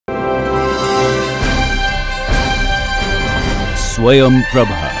Swayam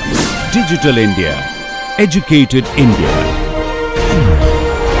Prabha. Digital India. Educated India.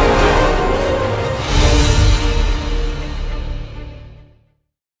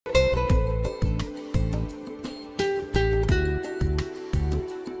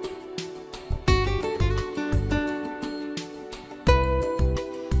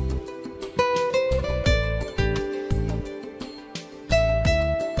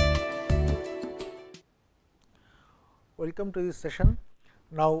 Welcome to this session.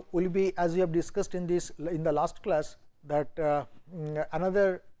 Now, we will be, as we have discussed in the last class, that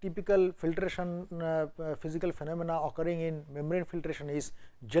another typical filtration physical phenomena occurring in membrane filtration is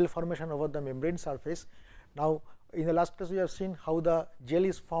gel formation over the membrane surface. Now, in the last class we have seen how the gel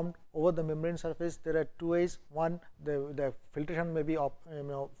is formed over the membrane surface. There are two ways. One, the filtration may be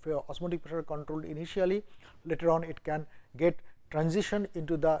osmotic pressure controlled initially. Later on, it can get transition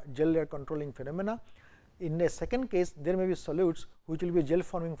into the gel layer controlling phenomena. In a second case, there may be solutes which will be gel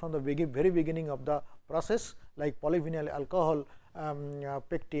forming from the very beginning of the process, like polyvinyl alcohol,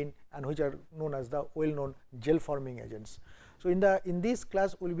 pectin, and which are known as the well known gel forming agents. So, in this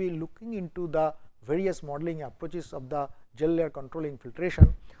class we will be looking into the various modeling approaches of the gel layer controlling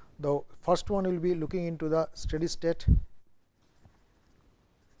filtration. The first one will be looking into the steady state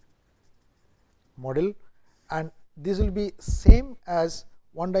model, and this will be same as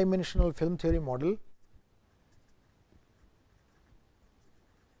one dimensional film theory model.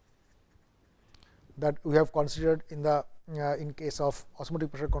 That we have considered in the in case of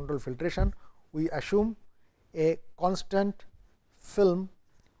osmotic pressure control filtration. We assume a constant film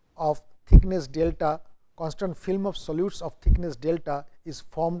of thickness delta, constant film of solutes of thickness delta is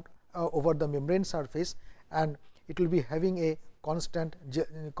formed over the membrane surface, and it will be having a constant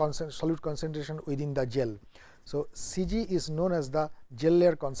solute concentration within the gel. So, Cg is known as the gel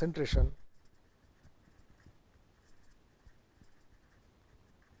layer concentration,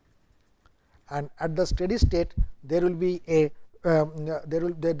 and at the steady state there will be a there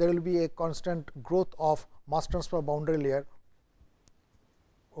will be a constant growth of mass transfer boundary layer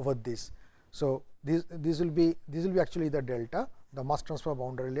over this. So, this will be actually the delta, the mass transfer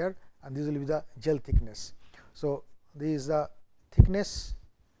boundary layer, and this will be the gel thickness. So, this is the thickness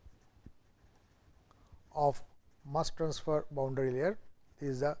of mass transfer boundary layer, this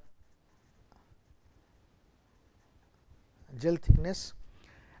is the gel thickness,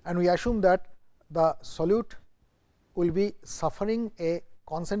 and we assume that the solute will be suffering a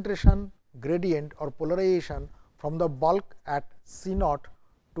concentration gradient or polarization from the bulk at C naught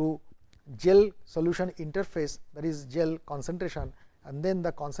to gel solution interface, that is gel concentration, and then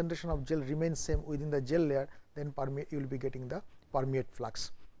the concentration of gel remains same within the gel layer, then you will be getting the permeate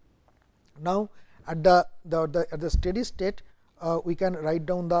flux. Now, at the steady state we can write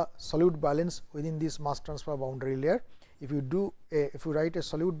down the solute balance within this mass transfer boundary layer. If you write a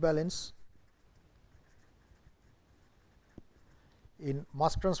solute balance in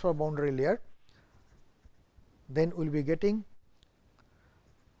mass transfer boundary layer, then we will be getting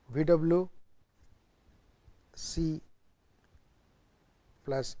VW C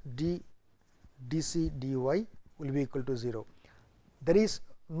plus D dC dy will be equal to 0. There is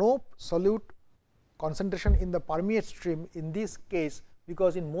no solute concentration in the permeate stream in this case,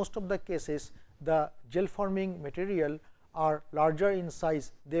 because in most of the cases the gel forming material are larger in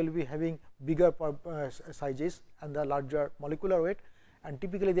size, they will be having bigger sizes and the larger molecular weight, and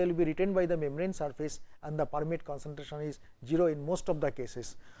typically they will be retained by the membrane surface, and the permeate concentration is 0 in most of the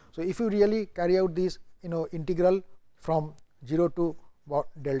cases. So, if you really carry out this integral from 0 to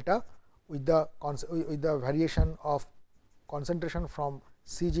delta with the variation of concentration from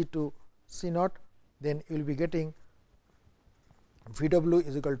Cg to C naught, then you will be getting VW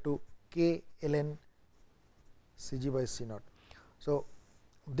is equal to K ln Cg by C naught. So,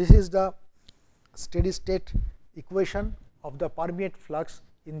 this is the steady state equation of the permeate flux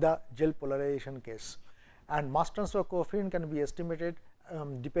in the gel polarization case, and mass transfer coefficient can be estimated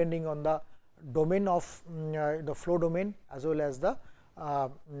depending on the domain of the flow domain as well as the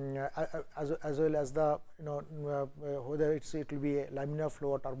whether it will be a laminar flow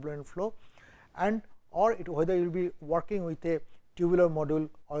or turbulent flow, and or whether you will be working with a tubular module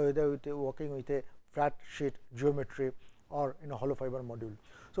or whether working with a flat sheet geometry or hollow fiber module.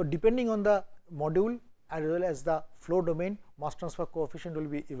 So, depending on the module as well as the flow domain, mass transfer coefficient will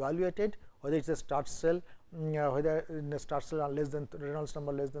be evaluated, whether it is a start cell, whether in the start cell are less than Reynolds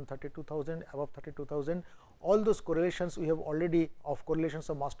number less than 32,000, above 32,000. All those correlations we have already of correlations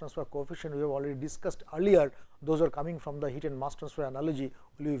of mass transfer coefficient we have already discussed earlier. Those are coming from the heat and mass transfer analogy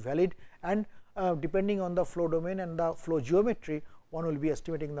will be valid, and depending on the flow domain and the flow geometry, one will be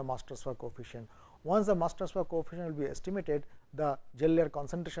estimating the mass transfer coefficient. Once the mass transfer coefficient will be estimated, the gel layer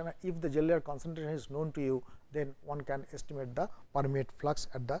concentration, if the gel layer concentration is known to you, then one can estimate the permeate flux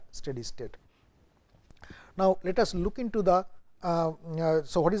at the steady state. Now, let us look into the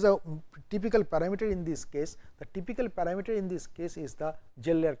so what is the typical parameter in this case? The typical parameter in this case is the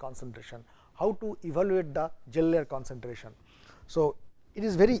gel layer concentration. How to evaluate the gel layer concentration? So, it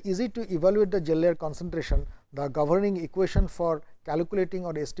is very easy to evaluate the gel layer concentration. The governing equation for calculating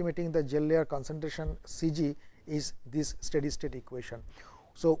or estimating the gel layer concentration Cg is this steady state equation.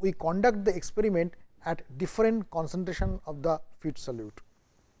 So, we conduct the experiment at different concentration of the feed solute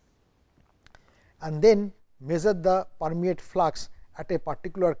and then measure the permeate flux at a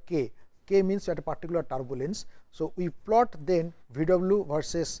particular k. K means at a particular turbulence. So, we plot then Vw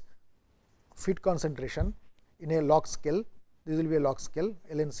versus feed concentration in a log scale. This will be a log scale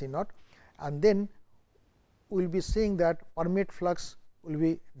ln C naught, and then we will be seeing that permeate flux will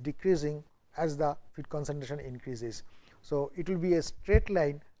be decreasing as the feed concentration increases. So, it will be a straight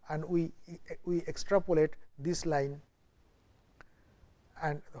line, and we extrapolate this line,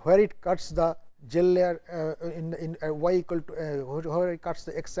 and where it cuts the gel layer in y equal to where it cuts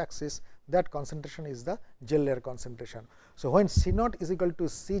the x axis, that concentration is the gel layer concentration. So, when C naught is equal to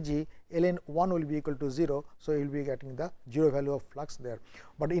Cg, ln 1 will be equal to 0. So, you will be getting the 0 value of flux there,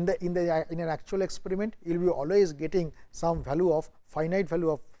 but in an actual experiment you will be always getting some value of finite value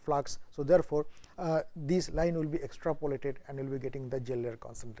of flux. So, therefore, this line will be extrapolated and you will be getting the gel layer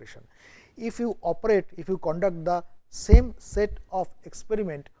concentration. If you conduct the same set of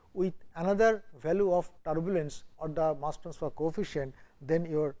experiment with another value of turbulence or the mass transfer coefficient, then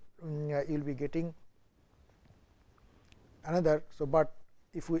you will be getting another. So, but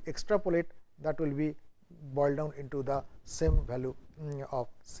if we extrapolate, that will be boiled down into the same value of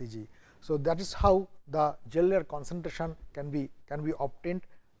Cg. So, that is how the gel layer concentration can be obtained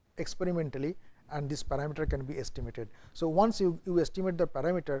experimentally, and this parameter can be estimated. So, once you estimate the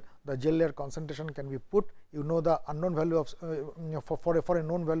parameter, the gel layer concentration can be put, you know the unknown value of for a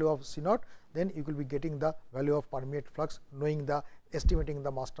known value of C naught, then you will be getting the value of permeate flux, knowing the estimating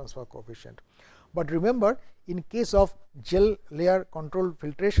the mass transfer coefficient. But remember, in case of gel layer control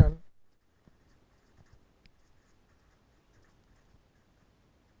filtration,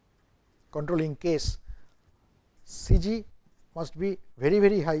 controlling case, Cg must be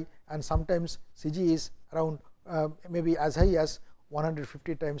very high, and sometimes Cg is around maybe as high as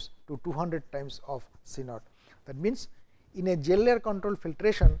 150 times to 200 times of C naught. That means, in a gel layer control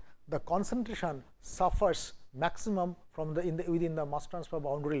filtration, the concentration suffers maximum from within the mass transfer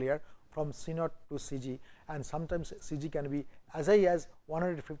boundary layer from C naught to Cg, and sometimes Cg can be as high as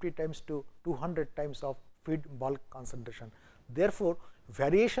 150 times to 200 times of feed bulk concentration. Therefore,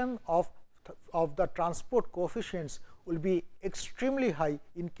 variation of the transport coefficients will be extremely high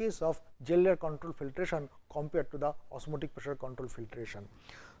in case of gel layer control filtration compared to the osmotic pressure control filtration.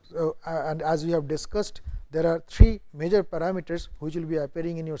 So, and as we have discussed, there are three major parameters which will be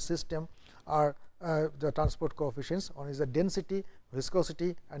appearing in your system are the transport coefficients. One is the density,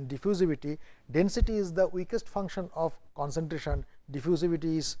 viscosity and diffusivity. Density is the weakest function of concentration,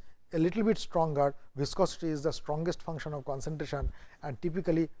 diffusivity is a little bit stronger, viscosity is the strongest function of concentration, and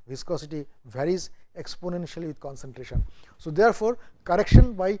typically viscosity varies exponentially with concentration. So, therefore,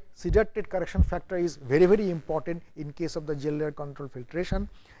 correction by Siderted correction factor is very important in case of the gel layer control filtration,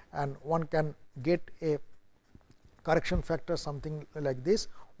 and one can get a correction factor something like this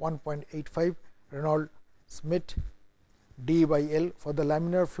 1.85 Reynolds Schmidt d by L for the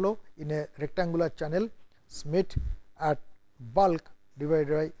laminar flow in a rectangular channel, Schmidt at bulk divided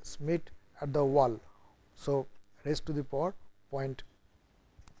by Schmidt at the wall. So, raised to the power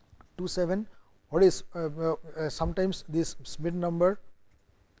 0.27. What is sometimes this Schmidt number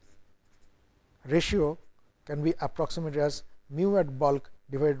ratio can be approximated as mu at bulk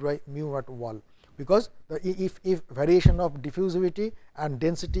divided by mu at wall, because if variation of diffusivity and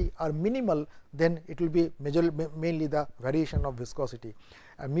density are minimal, then it will be mainly the variation of viscosity,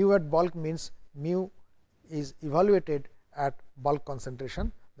 and mu at bulk means mu is evaluated at bulk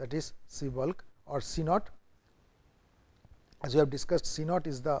concentration, that is C bulk or C naught. As we have discussed, C naught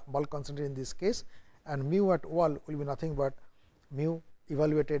is the bulk concentration in this case, and mu at wall will be nothing but mu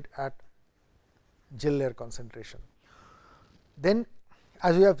evaluated at gel layer concentration. Then,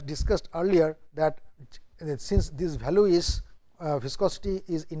 as we have discussed earlier, that since this value is viscosity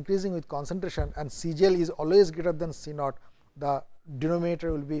is increasing with concentration and C gel is always greater than C naught, the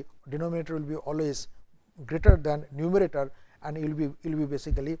denominator will be always greater than numerator, and it will be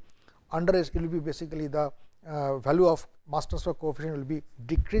basically the value of mass transfer coefficient will be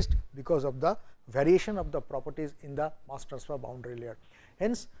decreased because of the variation of the properties in the mass transfer boundary layer.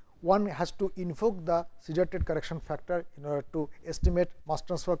 Hence, one has to invoke the scissor-thread correction factor in order to estimate mass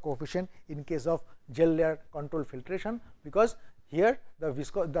transfer coefficient in case of gel layer control filtration, because here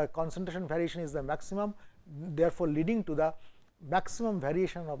the concentration variation is the maximum, therefore leading to the maximum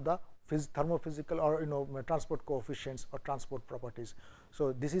variation of the thermophysical or transport coefficients or transport properties.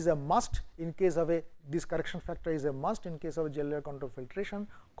 So, this is a must in case of this correction factor is a must in case of gel layer control filtration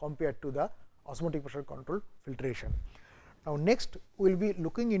compared to the osmotic pressure control filtration. Now, next we will be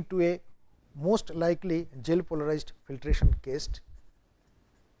looking into a most likely gel polarized filtration case.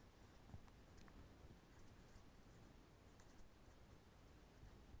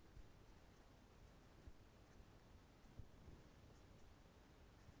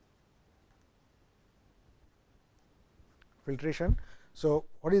 Filtration. So,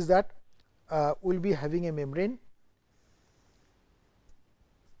 what is that? We will be having a membrane,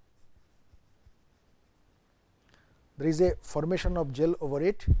 there is a formation of gel over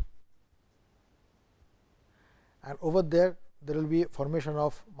it, and over there will be formation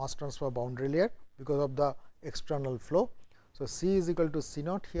of mass transfer boundary layer because of the external flow. So, C is equal to C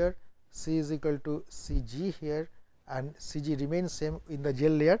naught here, C is equal to C g here, and C g remains same in the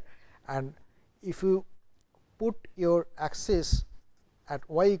gel layer. And if you put your axis at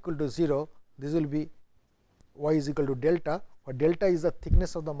y equal to 0, this will be y is equal to delta, where delta is the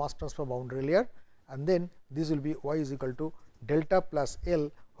thickness of the mass transfer boundary layer, and then this will be y is equal to delta plus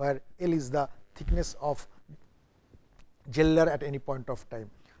L, where L is the thickness of gel layer at any point of time,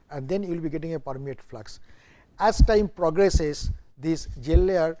 and then you will be getting a permeate flux. As time progresses, this gel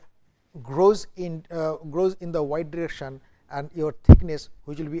layer grows in the y direction, and your thickness,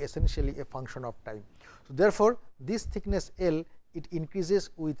 which will be essentially a function of time. So, therefore, this thickness L, it increases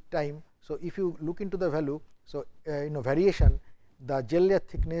with time. So, if you look into the value, so variation, the gel layer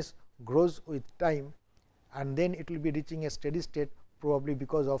thickness grows with time, and then it will be reaching a steady state, probably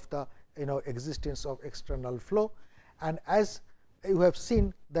because of the existence of external flow. And as you have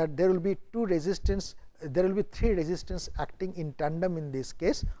seen that there will be two resistance, there will be three resistance acting in tandem in this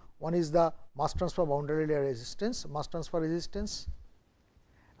case. One is the mass transfer boundary layer resistance, mass transfer resistance,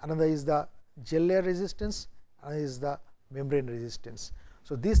 another is the gel layer resistance, and is the membrane resistance.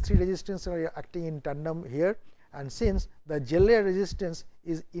 So, these three resistances are acting in tandem here, and since the gel layer resistance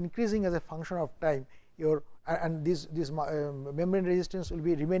is increasing as a function of time, and this membrane resistance will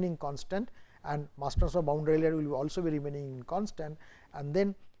be remaining constant, and mass transfer boundary layer will also be remaining constant, and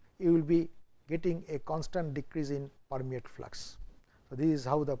then you will be getting a constant decrease in permeate flux. So, this is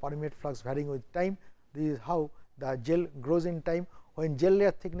how the permeate flux varying with time, this is how the gel grows in time. When gel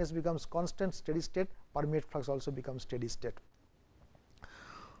layer thickness becomes constant steady state, permeate flux also becomes steady state.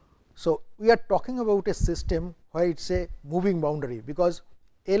 So, we are talking about a system where it is a moving boundary, because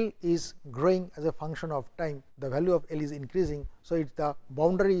L is growing as a function of time, the value of L is increasing. So, it the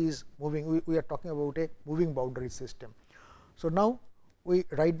boundary is moving, we are talking about a moving boundary system. So, now we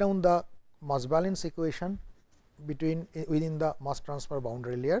write down the mass balance equation within the mass transfer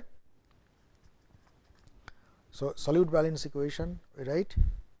boundary layer. So, solute balance equation we write.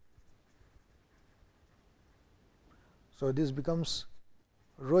 So, this becomes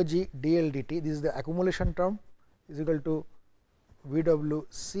rho g dl dt, this is the accumulation term, is equal to V w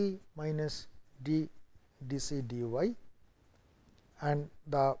c minus d dc dy, and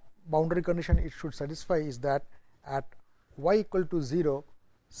the boundary condition it should satisfy is that at y equal to 0,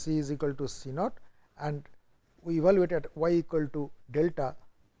 c is equal to c naught, and we evaluate at y equal to delta,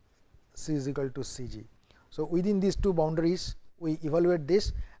 c is equal to c g. So, within these two boundaries we evaluate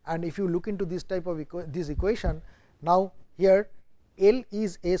this, and if you look into this type of this equation, now here L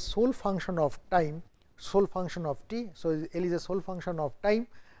is a sole function of time, sole function of t. So, L is a sole function of time,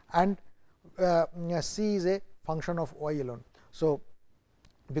 and c is a function of y alone. So,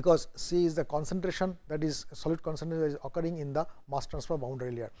 because c is the concentration, that is solid concentration that is occurring in the mass transfer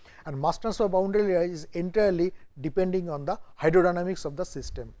boundary layer, and mass transfer boundary layer is entirely depending on the hydrodynamics of the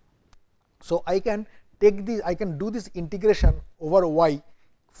system. So, I can take this, I can do this integration over y,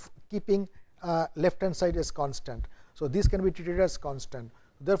 keeping left hand side as constant. So, this can be treated as constant.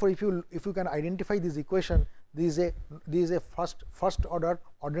 Therefore, if you can identify this equation, this is a first order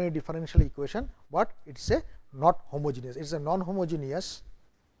ordinary differential equation, but it is a not homogeneous, it is a non homogeneous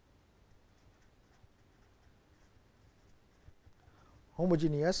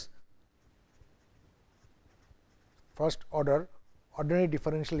first order ordinary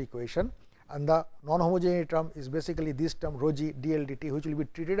differential equation, and the non homogeneous term is basically this term rho g dl dt, which will be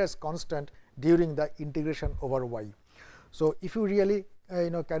treated as constant during the integration over y. So, if you really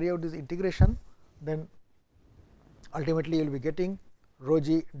carry out this integration, then ultimately you will be getting rho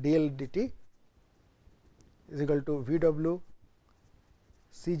g dl dt is equal to V w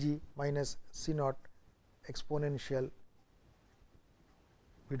C g minus C naught exponential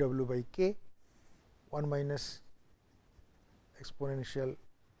V w by k 1 minus exponential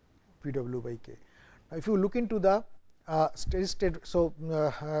V w by k. Now, if you look into the steady state, so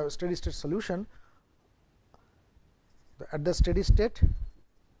steady state solution, at the steady state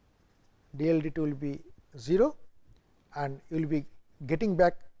dl dt will be 0 and you will be getting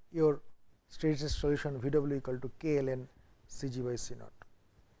back your steady state solution V w equal to k ln C g by C naught.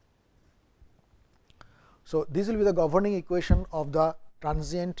 So, this will be the governing equation of the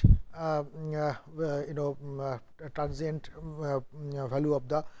transient transient value of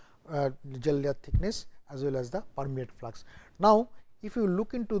the gel layer thickness as well as the permeate flux. Now, if you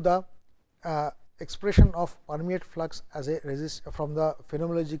look into the expression of permeate flux as a from the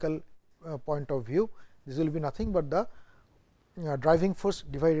phenomenological point of view, this will be nothing but the driving force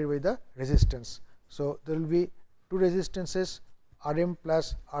divided by the resistance. So, there will be two resistances R m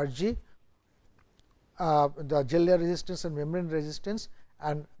plus R g, the gel layer resistance and membrane resistance,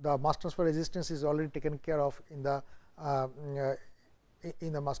 and the mass transfer resistance is already taken care of in the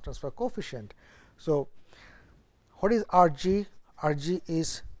mass transfer coefficient. So, what is R g? R g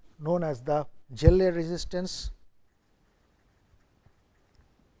is known as the gel layer resistance,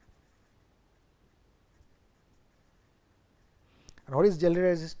 and what is gel layer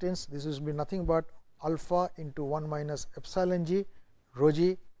resistance? This will be nothing but alpha into 1 minus epsilon g rho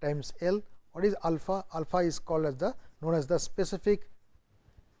g times L. What is alpha? Alpha is called as the known as the specific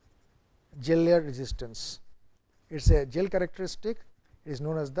gel layer resistance. It is a gel characteristic. It is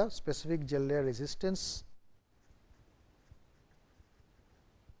known as the specific gel layer resistance.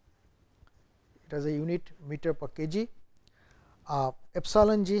 It has a unit meter per kg.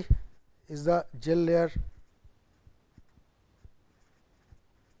 Epsilon g is the gel layer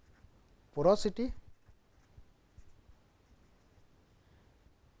porosity.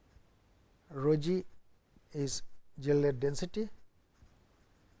 Rho g is gel layer density.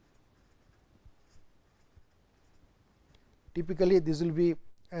 Typically, this will be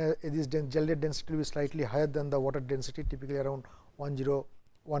this gel layer density will be slightly higher than the water density, typically around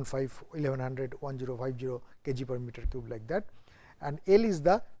 1015, 1100, 1050 kg per meter cube, like that. And L is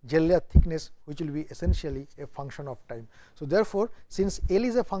the gel layer thickness, which will be essentially a function of time. So, therefore, since L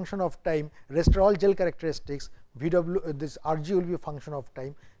is a function of time, rest are all gel characteristics, V w this R g will be a function of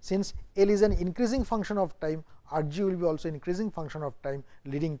time. Since L is an increasing function of time, R g will be also increasing function of time,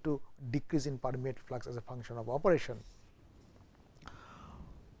 leading to decrease in permeate flux as a function of operation.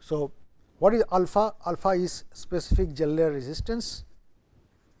 So, what is alpha? Alpha is specific gel layer resistance.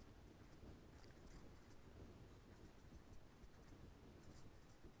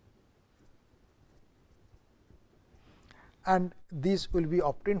 And these will be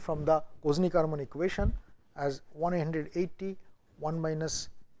obtained from the Kozny-Karman equation as 180 1 minus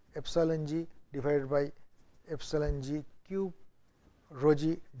epsilon g divided by epsilon g cube rho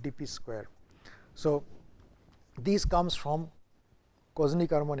g dp square. So, this comes from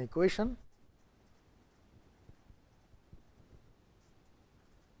Kozny-Karman equation.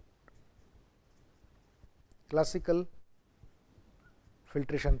 Classical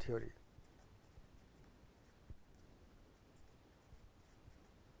filtration theory.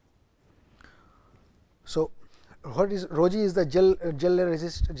 So, what is rho g is the gel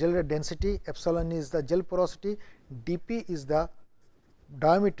layer density, epsilon is the gel porosity, dp is the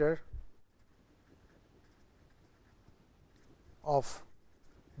diameter of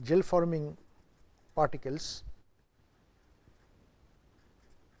gel forming particles.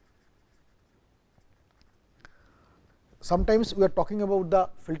 Sometimes we are talking about the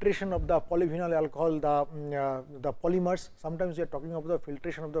filtration of the polyvinyl alcohol, the polymers. Sometimes we are talking about the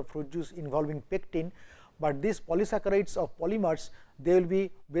filtration of the fruit juice involving pectin. But these polysaccharides of polymers, they will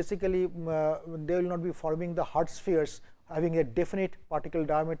be basically they will not be forming the hard spheres having a definite particle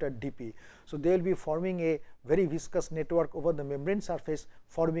diameter dp. So, they will be forming a very viscous network over the membrane surface,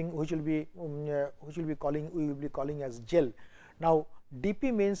 forming which will be calling as gel. Now,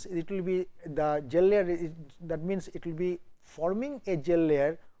 dp means it will be the gel layer, that means it will be forming a gel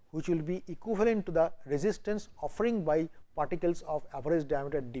layer which will be equivalent to the resistance offering by particles of average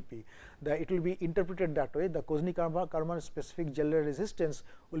diameter dp. It will be interpreted that way. The Kozny-Karman specific gel layer resistance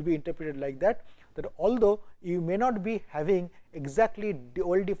will be interpreted like that, that although you may not be having exactly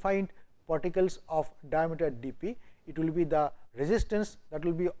well defined particles of diameter dp, it will be the resistance that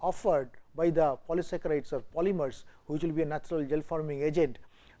will be offered by the polysaccharides or polymers, which will be a natural gel forming agent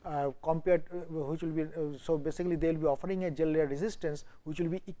compared which will be so basically they will be offering a gel layer resistance which will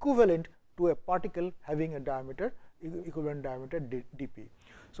be equivalent to a particle having a diameter equivalent diameter dP.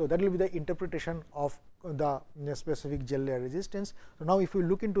 So, that will be the interpretation of the specific gel layer resistance. So, now if you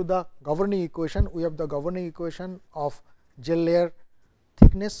look into the governing equation, we have the governing equation of gel layer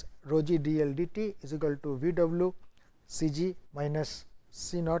thickness rho g dl dt is equal to V w C g minus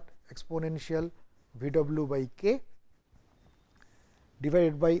C naught exponential V w by k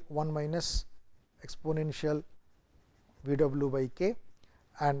divided by 1 minus exponential V w by k,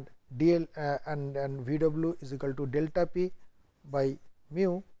 and dl and V w is equal to delta p by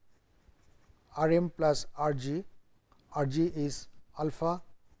mu R m plus R g. R g is alpha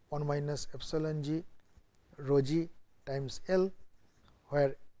 1 minus epsilon g rho g times L,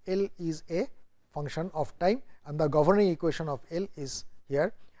 where L is a function of time and the governing equation of L is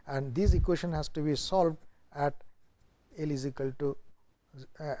here, and this equation has to be solved at L is equal to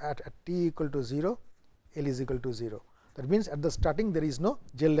at t equal to 0, L is equal to 0. That means, at the starting there is no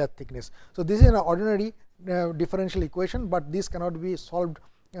gel layer thickness. So, this is an ordinary differential equation, but this cannot be solved,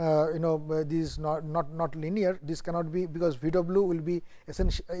 this is not linear. This cannot be, because V w will be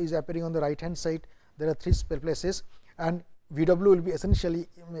essentially is appearing on the right hand side. There are 3 places, and V w will be essentially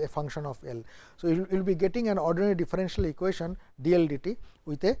a function of L. So, you will be getting an ordinary differential equation dl dt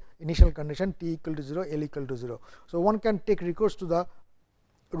with a initial condition t equal to 0, L equal to 0. So, one can take recourse to the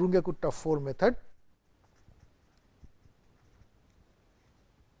Runge-Kutta 4 method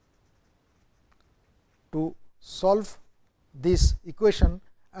to solve this equation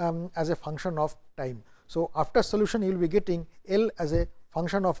as a function of time. So, after solution you will be getting L as a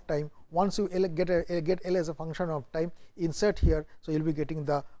function of time. Once you get L as a function of time, insert here. So, you will be getting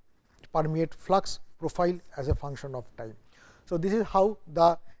the permeate flux profile as a function of time. So, this is how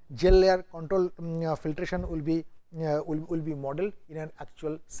the gel layer control filtration will be modeled in an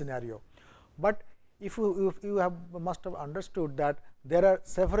actual scenario. But if you must have understood that there are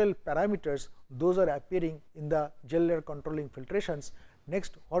several parameters, those are appearing in the gel layer controlling filtrations.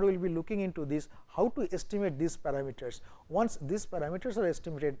 Next, what we will be looking into this, how to estimate these parameters. Once these parameters are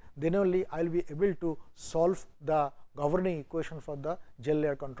estimated, then only I will be able to solve the governing equation for the gel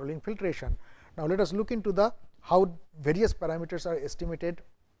layer controlling filtration. Now, let us look into the how various parameters are estimated.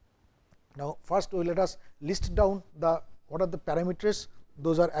 Now, first let us list down the what are the parameters,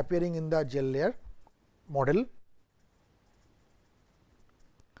 those are appearing in the gel layer model.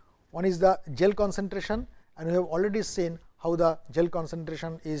 One is the gel concentration, and we have already seen how the gel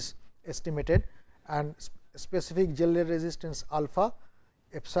concentration is estimated, and specific gel layer resistance alpha,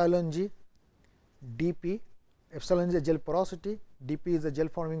 epsilon g dP, epsilon is the gel porosity, dP is the gel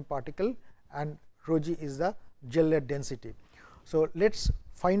forming particle, and rho g is the gel layer density. So, let us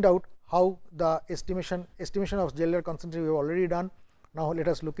find out how the estimation of gel layer concentration we have already done. Now, let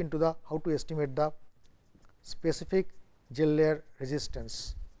us look into the how to estimate the specific gel layer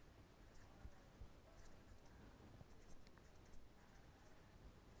resistance.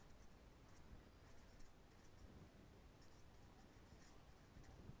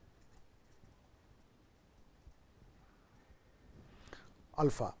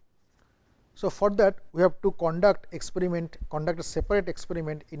 Alpha. So, for that we have to conduct a separate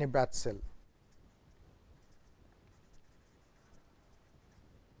experiment in a batch cell.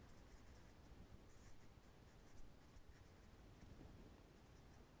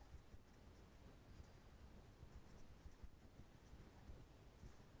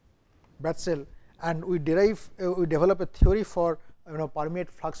 And we develop a theory for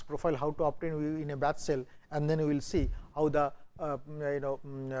permeate flux profile, how to obtain in a batch cell, and then we will see how the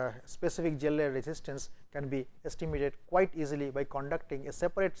specific gel layer resistance can be estimated quite easily by conducting a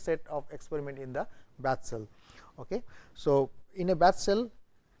separate set of experiment in the batch cell. Okay. So, in a batch cell,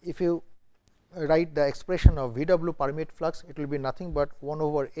 if you write the expression of V w permeate flux, it will be nothing but 1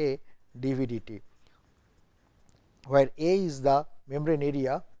 over A dV dt, where A is the membrane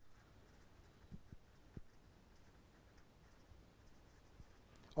area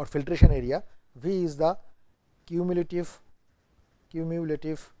or filtration area, V is the cumulative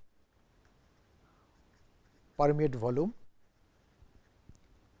permeate volume,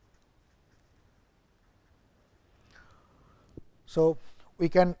 so we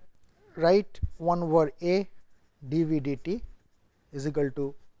can write 1 over A dV dt is equal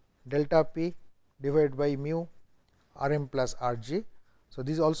to delta p divided by mu R m plus R g. So,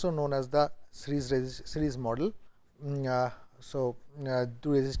 this is also known as the series model. So,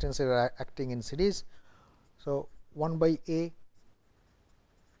 two resistances are acting in series. So, 1 by A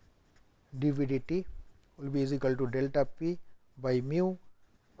dV dt will be is equal to delta p by mu.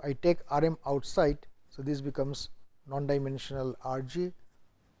 I take R m outside. So, this becomes non-dimensional R g,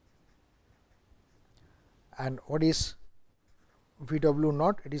 and what is V w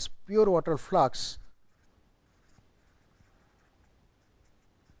naught? It is pure water flux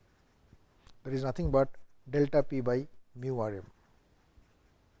that is nothing but delta p by mu r m.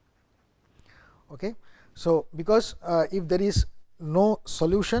 Okay. So, because if there is no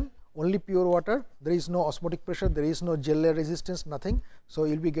solution, only pure water, there is no osmotic pressure, there is no gel layer resistance, nothing. So,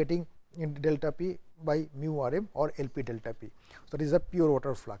 you will be getting in delta p by mu r m or L p delta p. So, that is a pure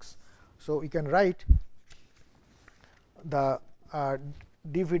water flux. So, we can write the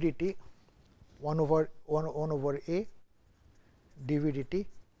dV dt 1 over A dV dt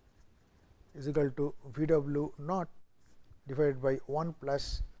is equal to V w naught divided by 1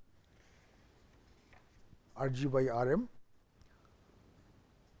 plus R g by R m.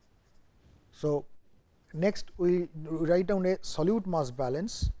 So, next we write down a solute mass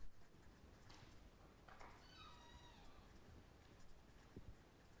balance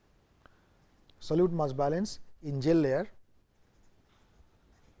in gel layer.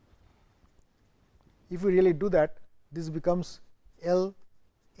 If we really do that, this becomes L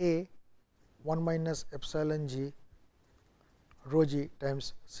A 1 minus epsilon g rho g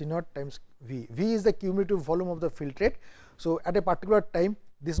times C naught times V. V is the cumulative volume of the filtrate. So, at a particular time,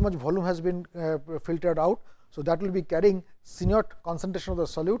 this much volume has been filtered out. So, that will be carrying C naught concentration of the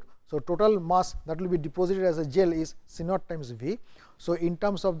solute. So, total mass that will be deposited as a gel is C naught times V. So, in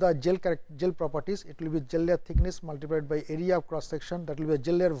terms of the gel properties, it will be gel layer thickness multiplied by area of cross section, that will be a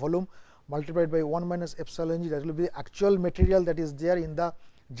gel layer volume multiplied by 1 minus epsilon g, that will be the actual material that is there in the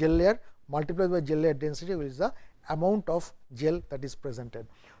gel layer multiplied by gel layer density, which is the amount of gel that is presented.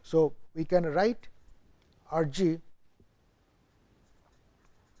 So, we can write R g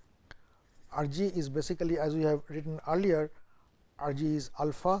is basically, as we have written earlier, R g is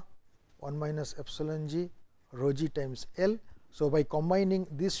alpha 1 minus epsilon g rho g times L. So, by combining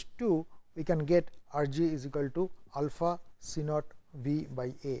these two, we can get R g is equal to alpha C naught V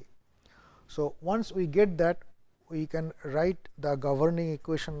by A. So, once we get that, we can write the governing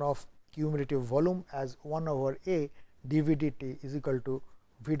equation of cumulative volume as 1 over A dV dt is equal to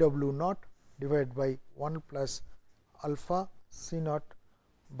V w naught divided by 1 plus alpha C naught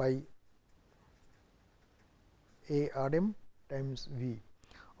by A r m times V.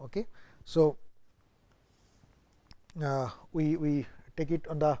 Okay. So, we take it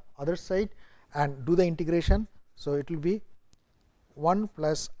on the other side and do the integration. So, it will be 1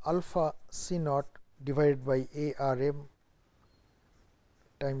 plus alpha C naught divided by A r m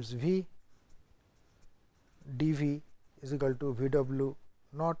times V dV is equal to V w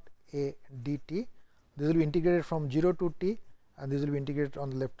naught A dt. This will be integrated from 0 to t and this will be integrated on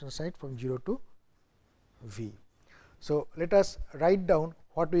the left hand side from 0 to V. So, let us write down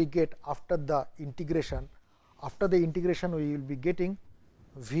what we get after the integration. After the integration, we will be getting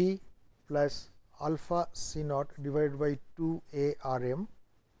V plus alpha C naught divided by 2 A r m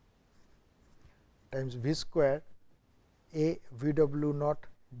times V square A V w naught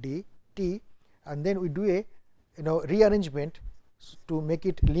d t, and then we do a rearrangement to make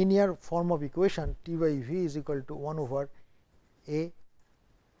it linear form of equation. T by V is equal to 1 over A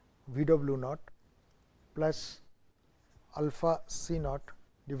V w naught plus alpha C naught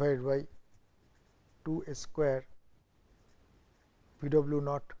divided by 2 A square V w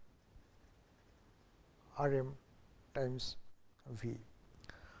naught r m times V.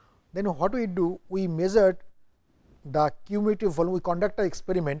 Then what we do? We measured the cumulative volume. We conduct an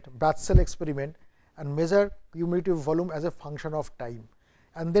experiment, batch cell experiment, and measure cumulative volume as a function of time,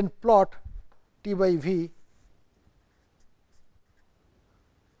 and then plot T by V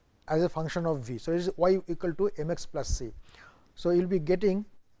as a function of V. So, it is y equal to m x plus c. So, you will be getting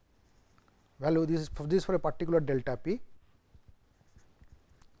value, this is for a particular delta p.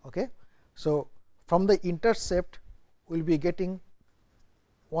 Okay. So, from the intercept we will be getting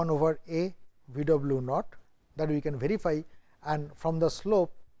 1 over A V w naught, that we can verify, and from the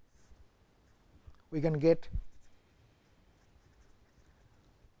slope we can get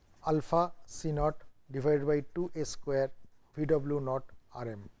alpha C naught divided by 2 A square V w naught r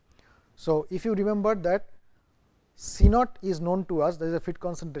m. So, if you remember that C naught is known to us, that is a fit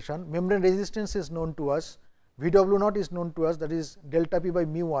concentration, membrane resistance is known to us, V w naught is known to us, that is delta p by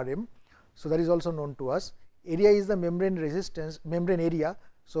mu r m. So, that is also known to us. Area is the membrane resistance, membrane area.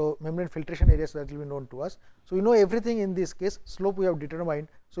 So, membrane filtration area, so that will be known to us. So, we know everything in this case, slope we have determined.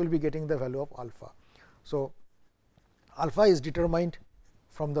 So, we will be getting the value of alpha. So, alpha is determined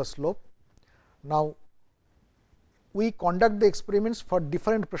from the slope. Now, we conduct the experiments for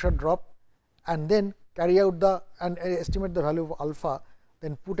different pressure drop and then carry out the and estimate the value of alpha,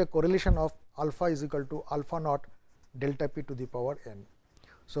 then put a correlation of alpha is equal to alpha naught delta p to the power n.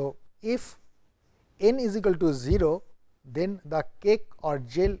 So, if n is equal to 0, then the cake or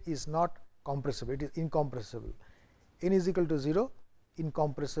gel is not compressible, it is incompressible. N is equal to 0,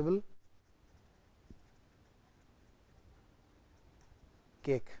 incompressible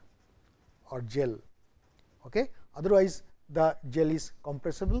cake or gel. Okay. Otherwise, the gel is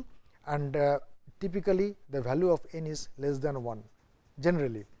compressible, and typically the value of n is less than 1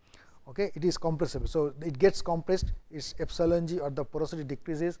 generally. Okay. It is compressible. So, it gets compressed, its epsilon g or the porosity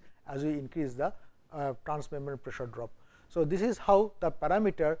decreases as we increase the transmembrane pressure drop. So, this is how the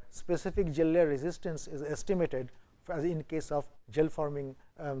parameter specific gel layer resistance is estimated as in case of gel forming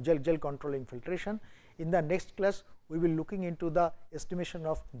gel controlling filtration. In the next class, we will be looking into the estimation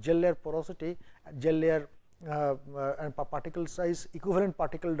of gel layer porosity, gel layer and particle size, equivalent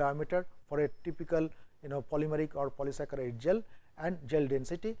particle diameter for a typical polymeric or polysaccharide gel, and gel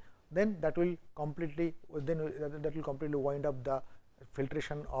density. Then that will completely wind up the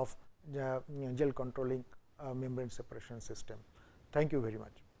filtration of gel controlling membrane separation system. Thank you very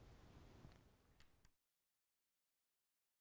much.